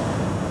well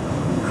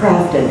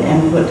crafted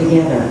and put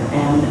together,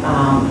 and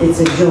it's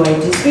a joy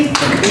to speak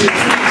them.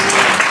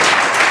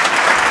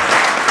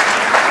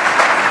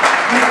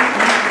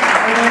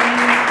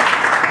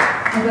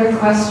 Other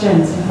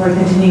questions before we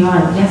continue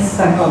on? Yes,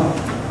 sir.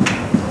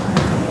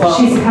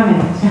 She's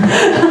coming.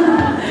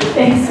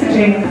 Thanks,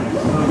 Katrina.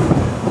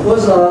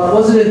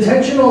 Was it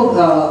intentional,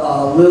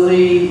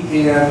 Lily,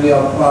 and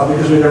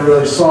because we never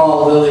really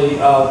saw Lily,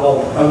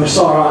 we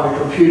saw her on the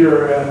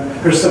computer, and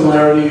her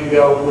similarity,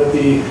 with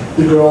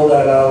the girl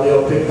that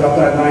Leo picked up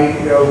that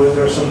night, was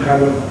there some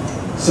kind of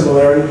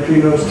similarity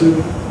between those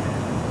two?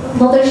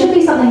 Well, there should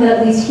be something that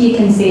at least he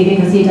can see,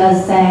 because he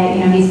does say,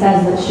 he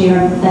says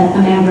that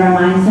Amanda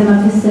reminds him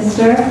of his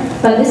sister.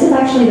 But this is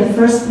actually the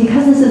first,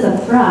 because this is a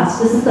thrust,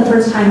 this is the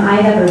first time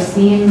I've ever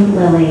seen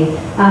Lily.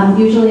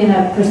 Usually in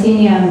a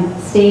proscenium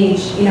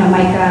stage,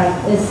 Micah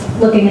is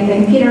looking at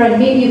the computer and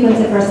maybe you glimpse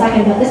it for a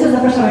second, but this was the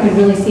first time I could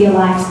really see a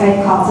live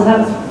Skype call, so that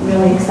was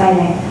really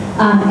exciting.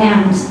 And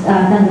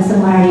then the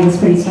similarity was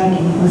pretty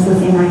striking. It was the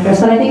same actress,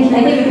 but I think you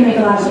can make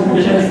a lot of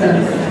different choices.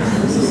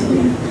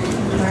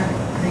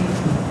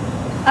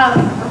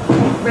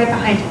 Right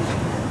behind you.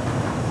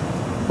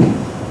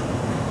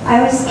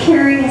 I was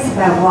curious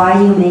about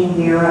why you made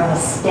Vera a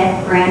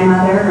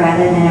step-grandmother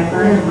rather than a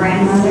birth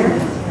grandmother.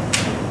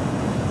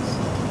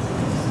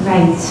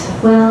 Right.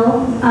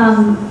 Well,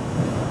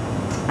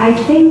 I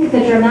think the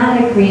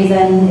dramatic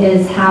reason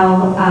is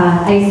how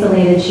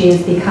isolated she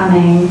is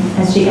becoming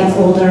as she gets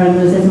older and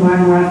loses more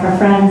and more of her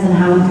friends, and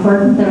how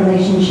important the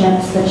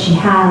relationships that she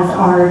has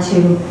are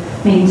to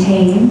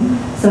maintain.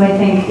 So I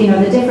think,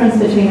 the difference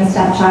between a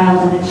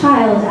stepchild and a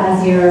child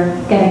as you're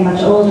getting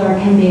much older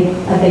can be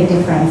a big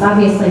difference.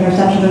 Obviously, her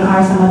stepchildren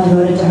are somewhat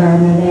devoted to her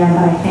and they're there,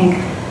 but I think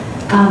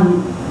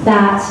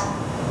that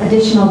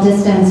additional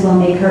distance will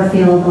make her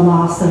feel the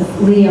loss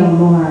of Leo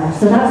more.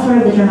 So that's sort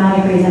of the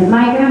dramatic reason.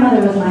 My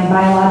grandmother was my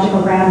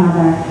biological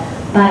grandmother,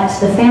 but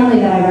the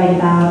family that I write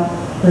about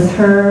was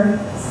her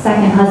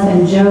second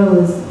husband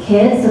Joe's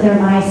kids, so they're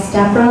my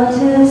step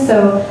relatives.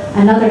 So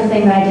another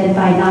thing that I did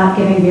by not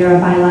giving Vera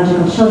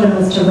biological children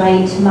was to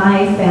write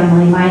my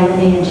family, my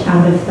lineage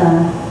out of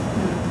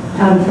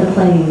the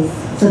plays.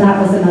 So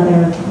that was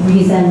another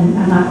reason.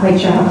 I'm not quite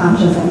sure how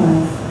conscious it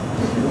was.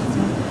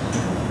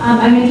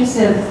 I'm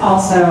interested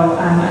also,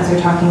 as you're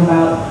talking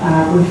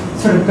about, we've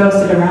sort of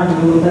ghosted around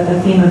it a little bit,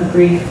 the theme of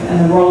grief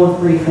and the role of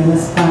grief in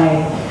this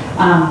play,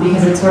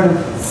 because it's sort of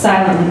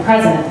silently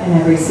present in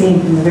every scene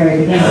from the very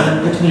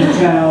beginning between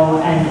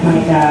Joe and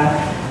Micah.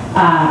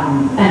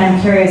 And I'm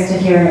curious to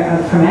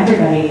hear from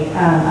everybody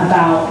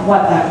about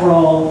what that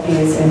role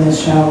is in this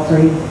show for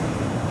you.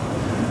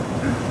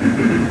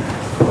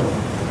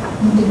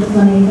 Did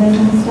one of you guys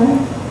want to start?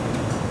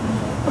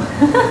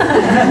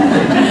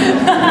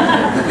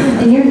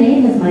 And your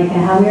name is Micah.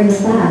 How weird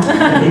is that?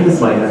 My name is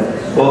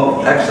Micah.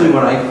 Well, actually,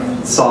 when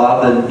I saw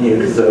the,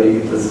 because Zoe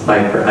was I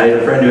had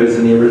a friend who was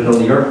in the original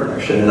New York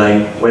production, and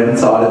I went and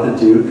saw it at the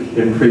Duke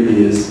in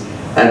previews.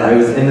 And I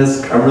was in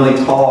this, I'm really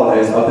tall, and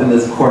I was up in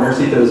this corner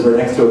seat that was right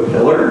next to a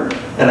pillar,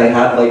 and I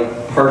had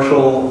like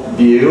partial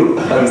view.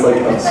 I was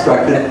like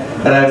obstructed,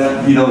 and I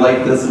was,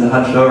 like this and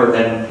hunched over,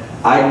 and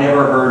I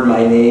never heard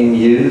my name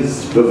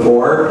used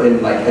before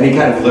in like any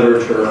kind of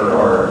literature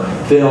or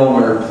film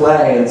or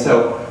play, and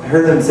so I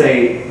heard them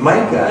say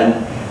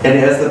Micah, and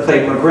as the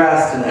play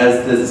progressed and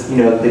as this,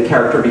 the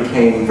character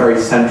became very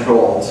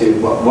central to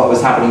what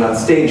was happening on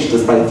stage,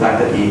 despite the fact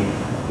that he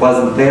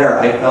wasn't there,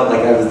 I felt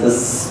like I was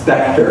this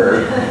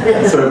specter,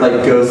 sort of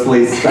like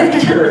ghostly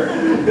specter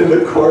in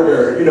the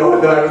corner, and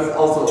then I was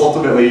also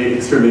ultimately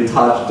extremely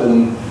touched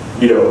and,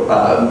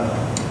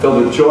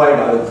 filled with joy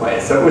by the play.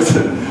 So it was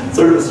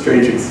sort of a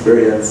strange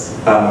experience.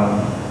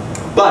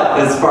 But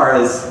as far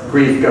as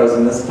grief goes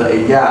in this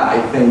play, yeah,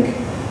 I think,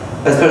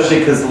 especially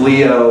because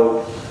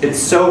Leo, it's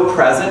so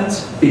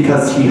present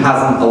because he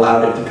hasn't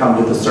allowed it to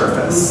come to the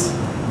surface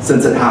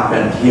since it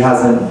happened. He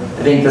hasn't,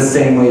 I think the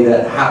same way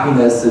that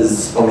happiness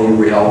is only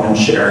real when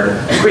shared,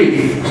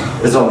 grief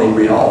is only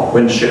real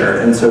when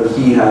shared. And so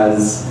he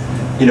has,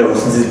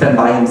 since he's been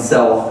by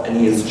himself and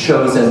he has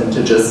chosen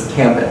to just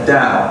tamp it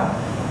down,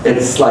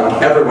 it's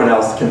like everyone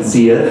else can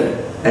see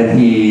it, and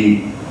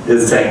he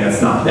is saying it's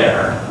not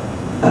there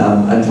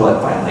until it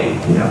finally,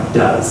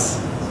 does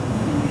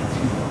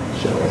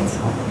show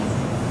itself.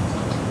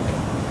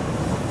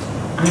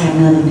 I have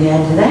nothing to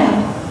add to that.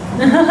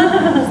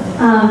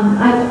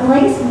 I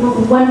guess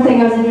one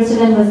thing I was interested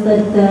in was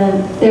that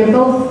they're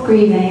both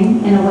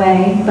grieving in a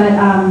way, but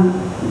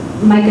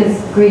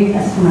Micah's grief,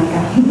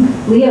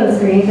 Leo's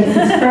grief is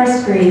his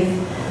first grief.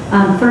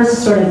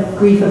 First sort of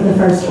grief of the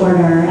first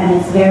order, and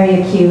it's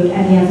very acute,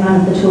 and he has none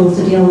of the tools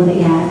to deal with it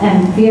yet.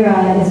 And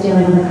Vera is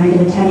dealing with a kind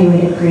of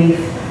attenuated grief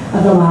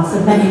of the loss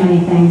of many, many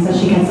things as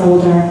she gets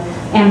older,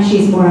 and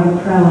she's more of a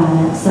pro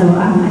at it. So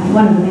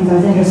one of the things I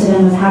was interested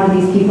in was how do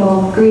these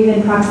people grieve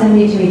in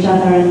proximity to each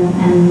other,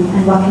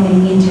 and what can they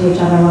mean to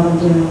each other while they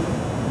do.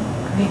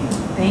 Great,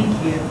 thank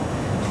you.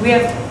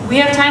 We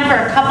have time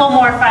for a couple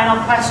more final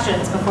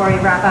questions before we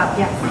wrap up.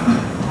 Yes.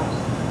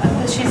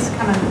 She's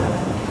coming.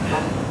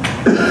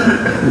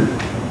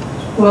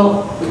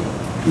 Well,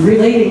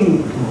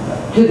 relating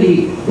to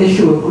the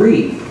issue of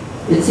grief,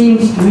 it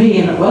seems to me,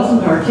 and it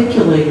wasn't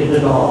articulated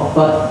at all,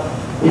 but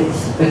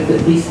it's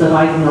at least that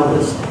I've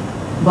noticed,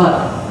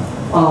 but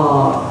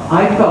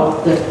I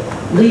felt that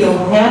Leo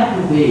had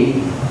to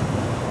be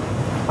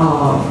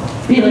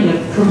feeling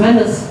a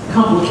tremendous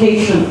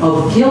complication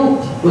of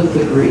guilt with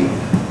the grief.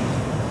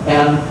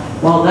 And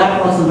while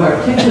that wasn't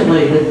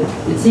articulated,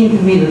 it seemed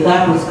to me that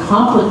that was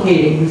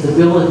complicating his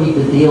ability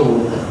to deal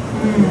with it.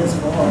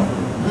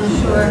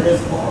 Sure.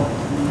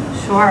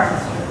 Sure.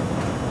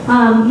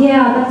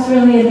 Yeah, that's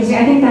really interesting.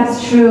 I think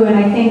that's true, and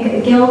I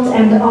think guilt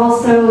and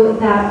also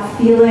that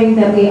feeling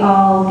that we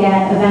all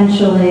get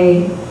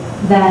eventually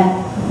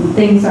that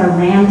things are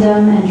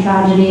random and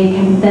tragedy,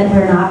 that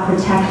we're not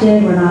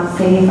protected, we're not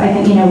safe. I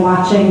think,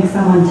 watching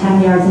someone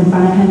 10 yards in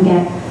front of him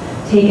get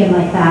taken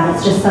like that,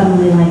 it's just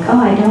suddenly like, oh,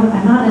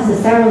 I'm not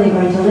necessarily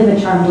going to live a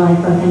charmed life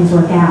where things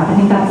work out. I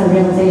think that's a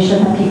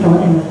realization that people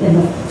in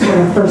the sort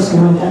of first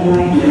world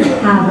anyway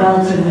have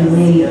relatively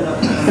late.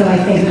 So I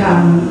think,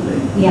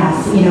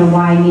 yes,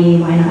 why me,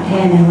 why not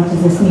him, and what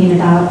does this mean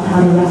about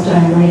how the rest of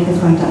my life is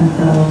going to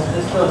unfold?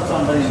 Let's throw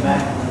somebody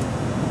back.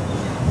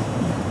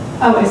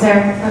 Oh, is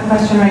there a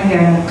question right here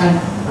in the front?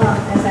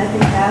 As I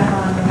think back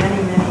on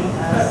many.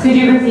 Could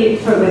you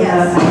repeat for with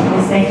Yes.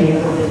 us? Thank you.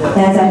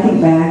 As I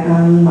think back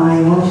on my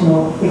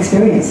emotional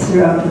experience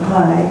throughout the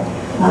play,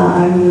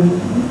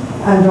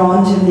 I'm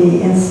drawn to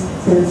the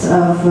instance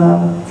of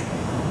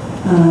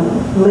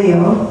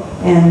Leo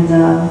and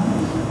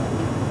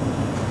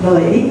the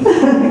lady.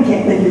 I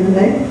can't think of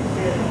the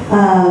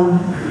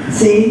name.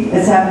 See,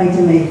 it's happening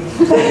to me.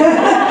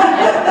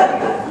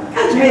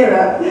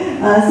 Vera,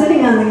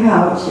 sitting on the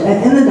couch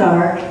in the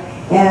dark,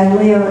 and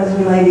Leo is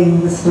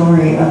relating the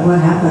story of what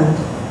happened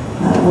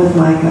with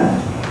Micah.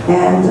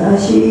 And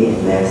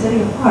they're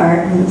sitting apart,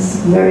 and it's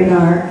very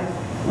dark,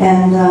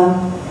 and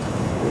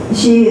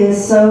she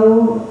is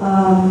so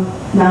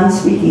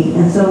non-speaking,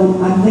 and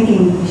so I'm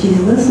thinking she's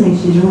listening,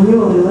 she's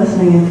really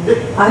listening, and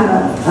I'm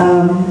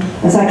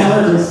a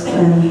psychologist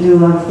and do a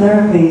lot of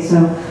therapy, so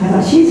I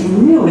thought she's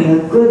really a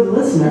good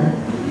listener.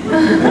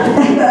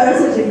 And that was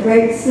such a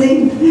great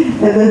scene.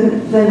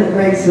 And then it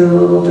breaks with a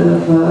little bit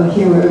of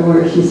humor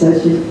where she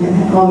says she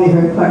only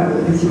heard part of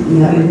it because she's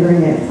never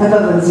hearing it. I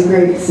thought that was a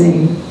great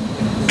scene.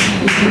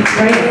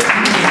 Great.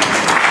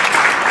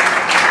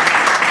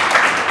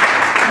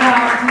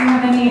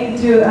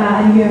 Do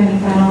any of you have any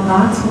final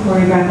thoughts before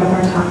we wrap up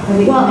our talk for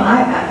the evening?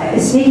 Well,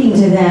 speaking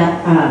to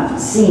that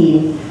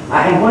scene,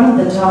 one of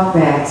the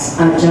talkbacks,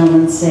 a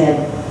gentleman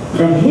said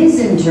that his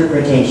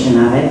interpretation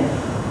of it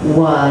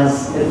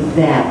was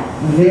that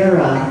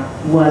Vera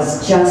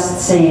was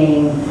just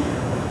saying,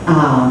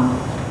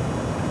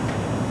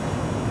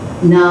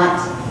 not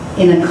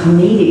in a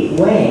comedic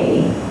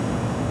way,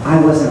 I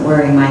wasn't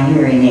wearing my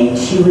hearing aid.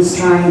 She was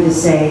trying to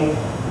say,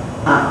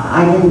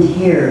 I didn't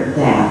hear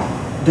that.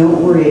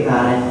 Don't worry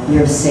about it.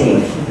 You're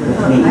safe with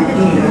me. I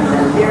didn't hear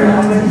that. Vera, I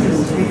was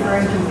just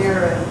referring to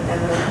Vera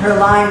and her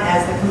line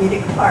as the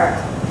comedic part.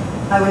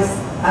 I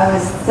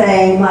was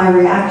saying my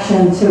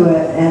reaction to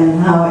it and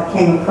how it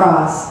came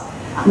across.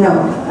 No,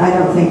 I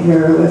don't think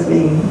Vera was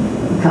being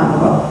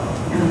comical.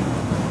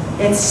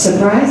 It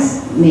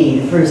surprised me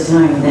the first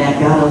time that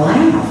got a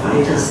laugh.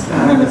 I just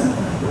thought it was,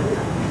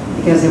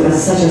 because it was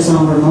such a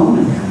somber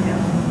moment.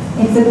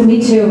 Me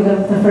too.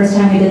 The first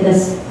time we did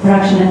this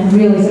production, it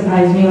really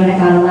surprised me when it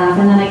got a laugh,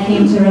 and then I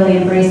came to really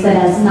embrace it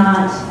as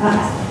not.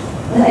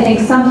 I think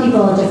some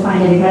people just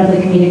find it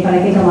incredibly comedic, but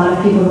I think a lot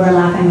of people who are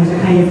laughing, there's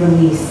a kind of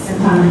release.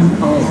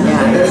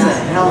 Yeah, it's a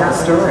hell of a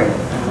story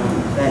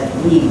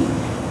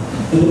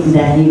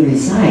that he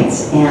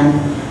recites, and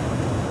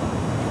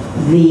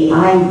the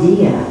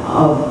idea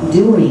of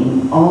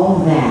doing all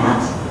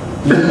that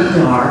in the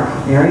dark,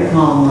 very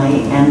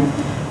calmly, and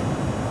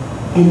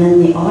then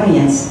the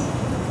audience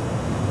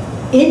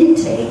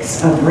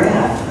intakes a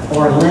breath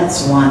or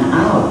lets one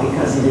out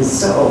because it is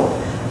so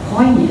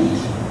poignant.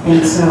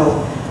 And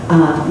so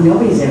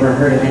nobody's ever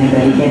heard of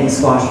anybody getting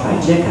squashed by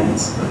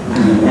chickens. I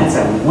mean, that's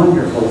a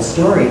wonderful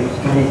story,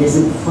 but it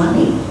isn't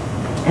funny.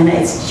 And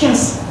it's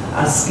just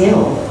a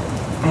skill.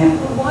 Well,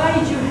 why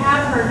did you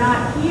have her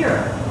not here?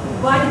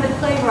 Why did the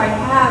playwright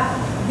have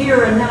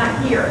Vera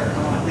not here?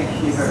 I think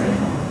she heard it.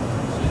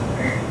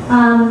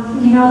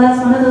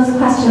 That's one of those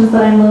questions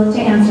that I'm loath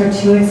to answer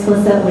too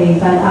explicitly,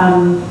 but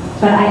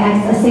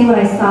I say what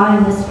I saw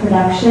in this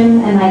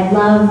production, and I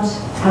loved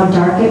how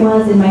dark it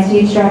was. In my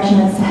stage direction,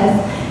 it says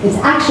it's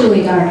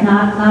actually dark,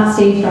 not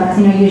stage dark.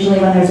 Usually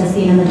when there's a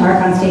scene in the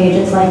dark on stage,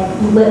 it's like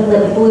lit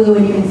with blue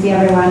and you can see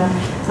everyone.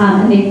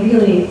 And they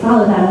really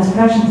followed that in this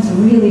production. It's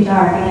really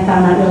dark, and I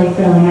found that really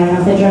thrilling. I don't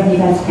know if it drove you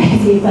guys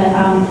crazy, but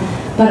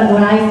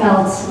what I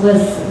felt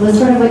was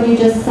sort of what you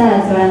just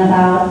said, Zoaunne,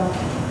 about,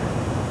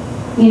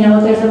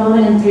 there's a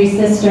moment in Three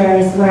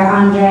Sisters where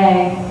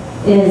Andre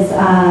is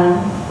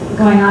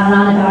going on and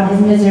on about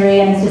his misery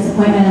and his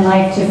disappointment in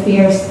life to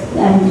Fierce,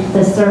 and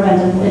the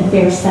servant in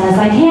Fierce says,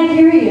 I can't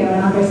hear you,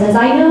 and Andre says,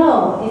 I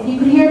know, if you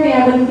could hear me,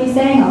 I wouldn't be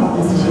saying all of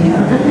this to you.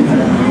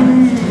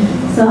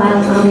 So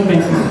I'll leave it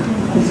at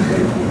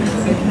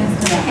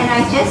And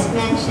I just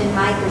mentioned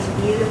Micah's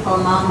beautiful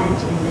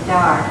moment in the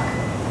dark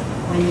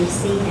when you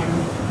see him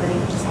putting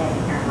his head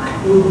in her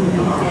lap.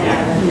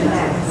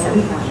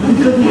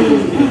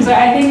 So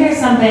I think there's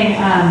something,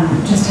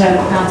 just to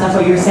bounce off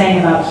what you were saying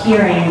about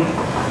hearing,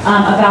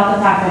 about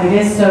the fact that it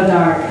is so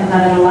dark and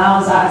that it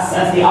allows us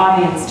as the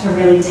audience to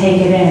really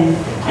take it in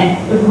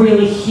and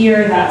really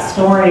hear that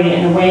story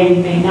in a way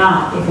we may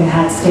not if it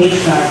had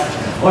stage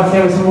dark, or if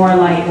there was more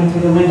light than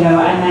through the window.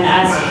 And then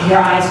as your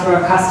eyes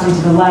grow accustomed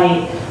to the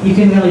light, you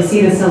can really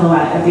see the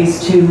silhouette of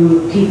these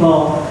two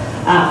people,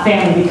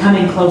 family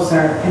becoming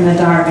closer in the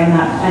dark, and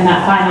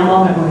that final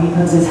moment where he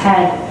puts his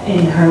head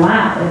in her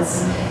lap,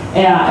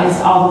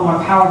 is all the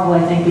more powerful,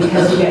 I think,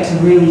 because you get to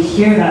really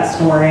hear that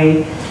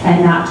story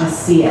and not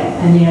just see it.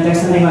 And there's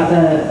something about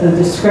the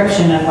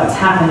description of what's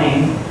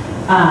happening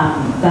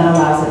that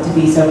allows it to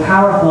be so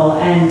powerful.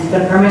 And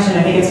the permission,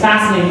 I think it's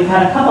fascinating. We've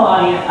had a couple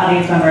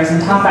audience members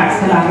and talkbacks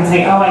come back and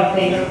say, I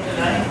think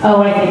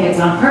it's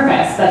on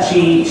purpose that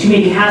she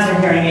maybe has her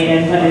hearing aid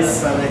in, but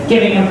is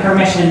giving him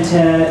permission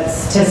to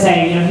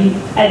say,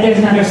 there's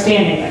an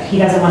understanding that he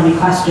doesn't want to be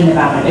questioned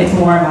about it. It's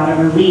more about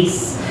a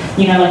release.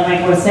 Like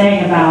Micah was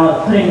saying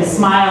about putting a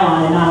smile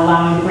on and not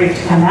allowing the grief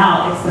to come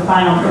out. It's the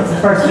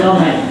first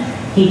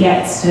moment he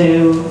gets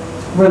to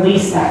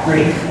release that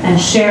grief and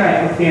share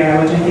it with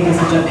Vera, which I think is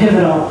such a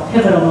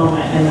pivotal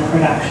moment in the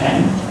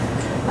production.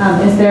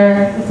 Was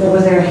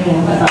there a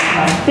hand?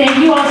 Thank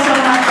you all so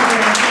much.